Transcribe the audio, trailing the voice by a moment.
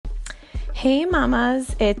Hey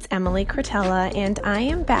mamas, it's Emily Cretella, and I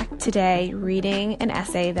am back today reading an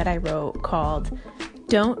essay that I wrote called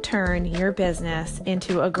Don't Turn Your Business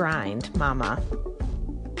into a Grind, Mama.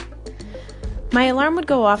 My alarm would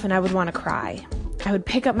go off and I would want to cry. I would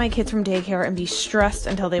pick up my kids from daycare and be stressed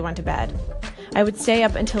until they went to bed. I would stay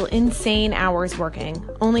up until insane hours working,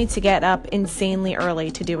 only to get up insanely early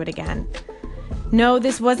to do it again. No,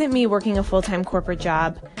 this wasn't me working a full-time corporate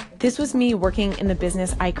job. This was me working in the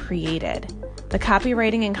business I created, the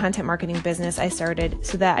copywriting and content marketing business I started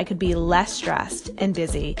so that I could be less stressed and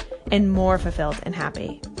busy and more fulfilled and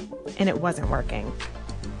happy. And it wasn't working.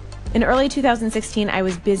 In early 2016, I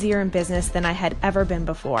was busier in business than I had ever been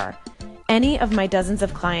before. Any of my dozens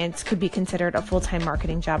of clients could be considered a full-time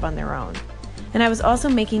marketing job on their own. And I was also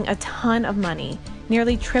making a ton of money,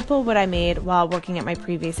 nearly triple what I made while working at my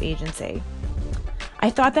previous agency.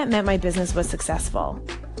 I thought that meant my business was successful.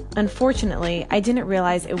 Unfortunately, I didn't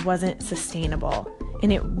realize it wasn't sustainable,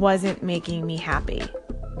 and it wasn't making me happy.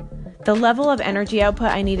 The level of energy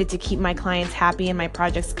output I needed to keep my clients happy and my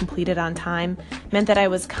projects completed on time meant that I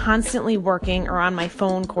was constantly working or on my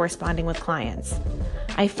phone corresponding with clients.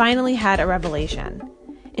 I finally had a revelation.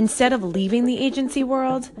 Instead of leaving the agency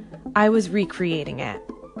world, I was recreating it.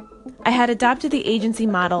 I had adopted the agency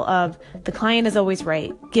model of the client is always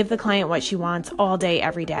right, give the client what she wants all day,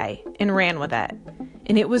 every day, and ran with it.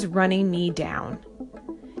 And it was running me down.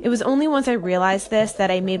 It was only once I realized this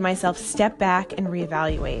that I made myself step back and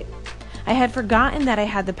reevaluate. I had forgotten that I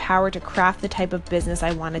had the power to craft the type of business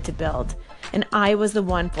I wanted to build, and I was the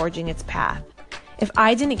one forging its path. If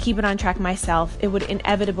I didn't keep it on track myself, it would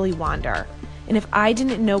inevitably wander. And if I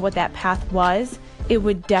didn't know what that path was, it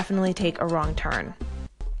would definitely take a wrong turn.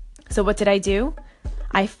 So what did I do?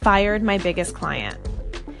 I fired my biggest client.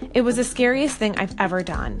 It was the scariest thing I've ever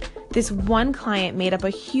done. This one client made up a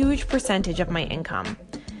huge percentage of my income.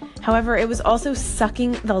 However, it was also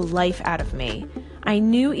sucking the life out of me. I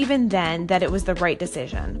knew even then that it was the right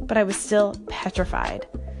decision, but I was still petrified.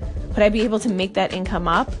 Would I be able to make that income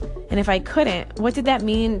up? And if I couldn't, what did that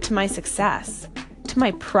mean to my success? To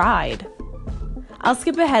my pride? I'll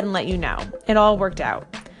skip ahead and let you know. It all worked out.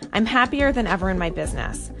 I'm happier than ever in my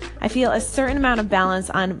business. I feel a certain amount of balance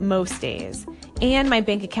on most days, and my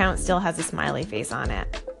bank account still has a smiley face on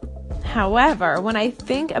it. However, when I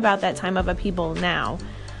think about that time of upheaval now,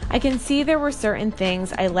 I can see there were certain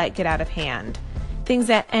things I let get out of hand, things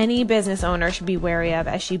that any business owner should be wary of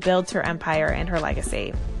as she builds her empire and her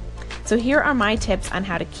legacy. So here are my tips on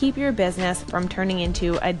how to keep your business from turning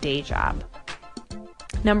into a day job.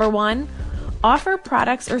 Number 1, offer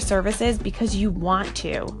products or services because you want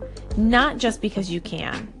to, not just because you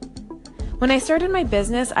can. When I started my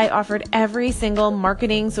business, I offered every single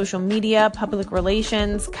marketing, social media, public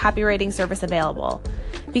relations, copywriting service available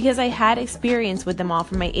because I had experience with them all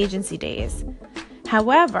from my agency days.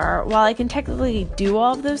 However, while I can technically do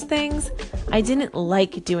all of those things, I didn't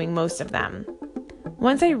like doing most of them.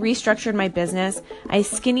 Once I restructured my business, I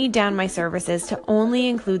skinnied down my services to only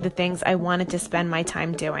include the things I wanted to spend my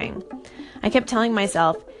time doing. I kept telling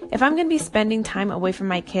myself, if I'm going to be spending time away from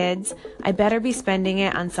my kids, I better be spending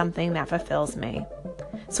it on something that fulfills me.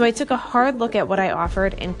 So I took a hard look at what I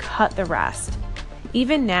offered and cut the rest.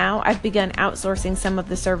 Even now, I've begun outsourcing some of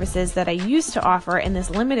the services that I used to offer in this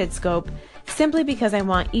limited scope simply because I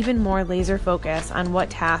want even more laser focus on what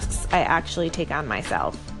tasks I actually take on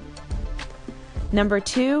myself. Number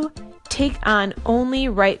 2, take on only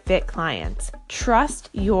right fit clients. Trust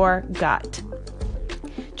your gut.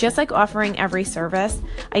 Just like offering every service,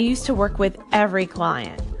 I used to work with every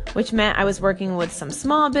client, which meant I was working with some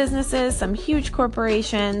small businesses, some huge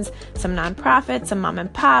corporations, some nonprofits, some mom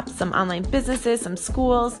and pops, some online businesses, some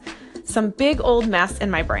schools, some big old mess in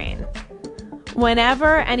my brain.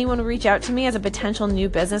 Whenever anyone would reach out to me as a potential new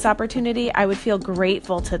business opportunity, I would feel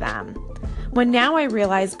grateful to them. When now I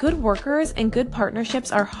realize good workers and good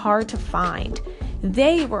partnerships are hard to find,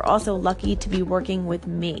 they were also lucky to be working with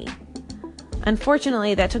me.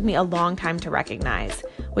 Unfortunately, that took me a long time to recognize,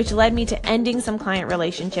 which led me to ending some client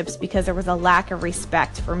relationships because there was a lack of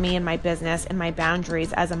respect for me and my business and my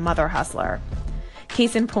boundaries as a mother hustler.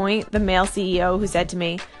 Case in point, the male CEO who said to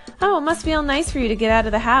me, "Oh, it must feel nice for you to get out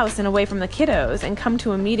of the house and away from the kiddos and come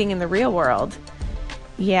to a meeting in the real world."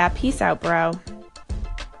 Yeah, peace out, bro.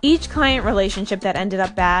 Each client relationship that ended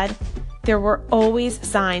up bad, there were always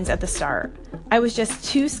signs at the start. I was just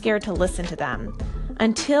too scared to listen to them.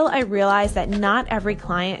 Until I realized that not every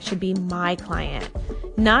client should be my client.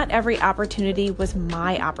 Not every opportunity was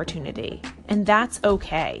my opportunity, and that's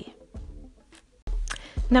okay.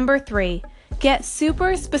 Number 3, get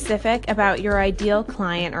super specific about your ideal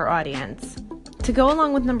client or audience. To go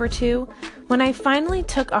along with number 2, when I finally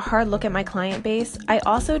took a hard look at my client base, I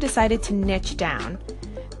also decided to niche down.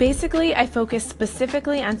 Basically, I focused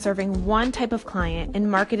specifically on serving one type of client and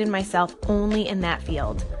marketed myself only in that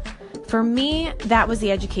field. For me, that was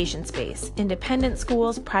the education space: independent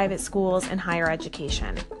schools, private schools, and higher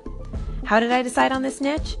education. How did I decide on this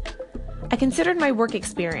niche? I considered my work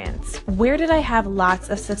experience. Where did I have lots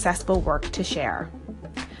of successful work to share?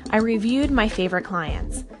 I reviewed my favorite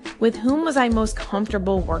clients. With whom was I most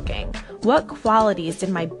comfortable working? What qualities did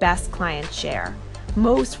my best clients share?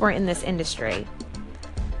 Most were in this industry.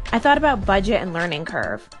 I thought about budget and learning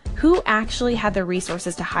curve. Who actually had the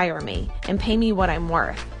resources to hire me and pay me what I'm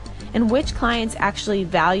worth? And which clients actually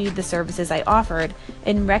valued the services I offered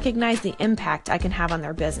and recognized the impact I can have on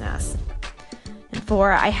their business? And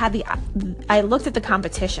 4, I looked at the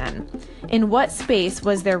competition. In what space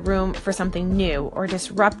was there room for something new or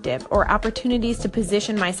disruptive or opportunities to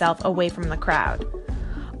position myself away from the crowd?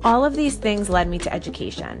 All of these things led me to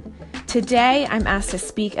education. Today, I'm asked to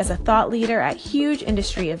speak as a thought leader at huge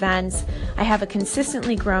industry events. I have a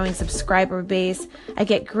consistently growing subscriber base. I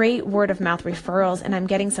get great word-of-mouth referrals, and I'm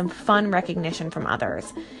getting some fun recognition from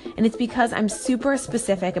others. And it's because I'm super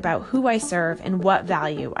specific about who I serve and what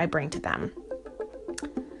value I bring to them.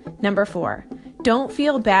 Number 4, don't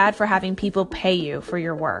feel bad for having people pay you for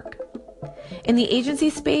your work. In the agency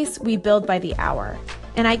space, we bill by the hour,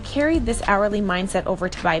 and I carried this hourly mindset over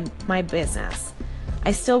to my business.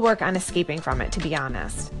 I still work on escaping from it, to be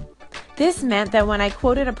honest. This meant that when I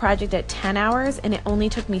quoted a project at 10 hours and it only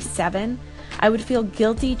took me 7, I would feel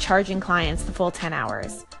guilty charging clients the full 10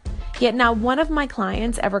 hours. Yet not one of my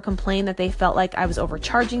clients ever complained that they felt like I was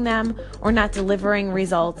overcharging them or not delivering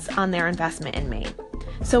results on their investment in me.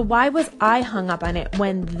 So why was I hung up on it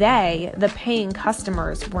when they, the paying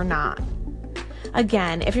customers, were not?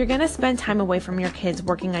 Again, if you're going to spend time away from your kids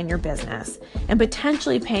working on your business and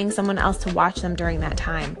potentially paying someone else to watch them during that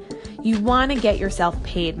time, you want to get yourself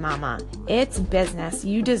paid, mama. It's business.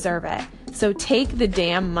 You deserve it. So take the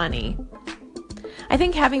damn money. I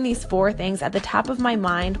think having these 4 things at the top of my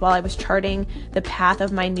mind while I was charting the path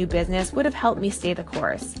of my new business would have helped me stay the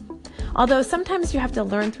course. Although sometimes you have to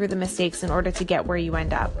learn through the mistakes in order to get where you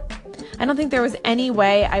end up. I don't think there was any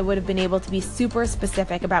way I would have been able to be super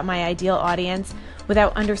specific about my ideal audience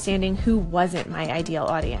without understanding who wasn't my ideal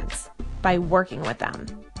audience by working with them.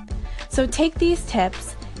 So take these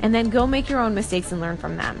tips and then go make your own mistakes and learn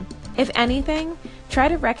from them. If anything, try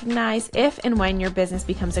to recognize if and when your business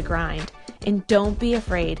becomes a grind, and don't be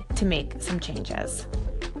afraid to make some changes.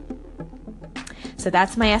 So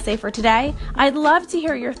that's my essay for today. I'd love to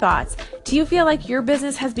hear your thoughts. Do you feel like your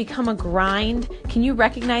business has become a grind? Can you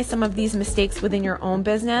recognize some of these mistakes within your own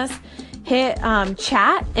business? Hit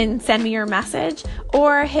chat and send me your message,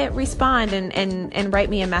 or hit respond and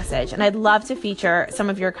write me a message. And I'd love to feature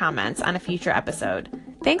some of your comments on a future episode.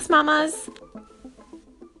 Thanks, mamas.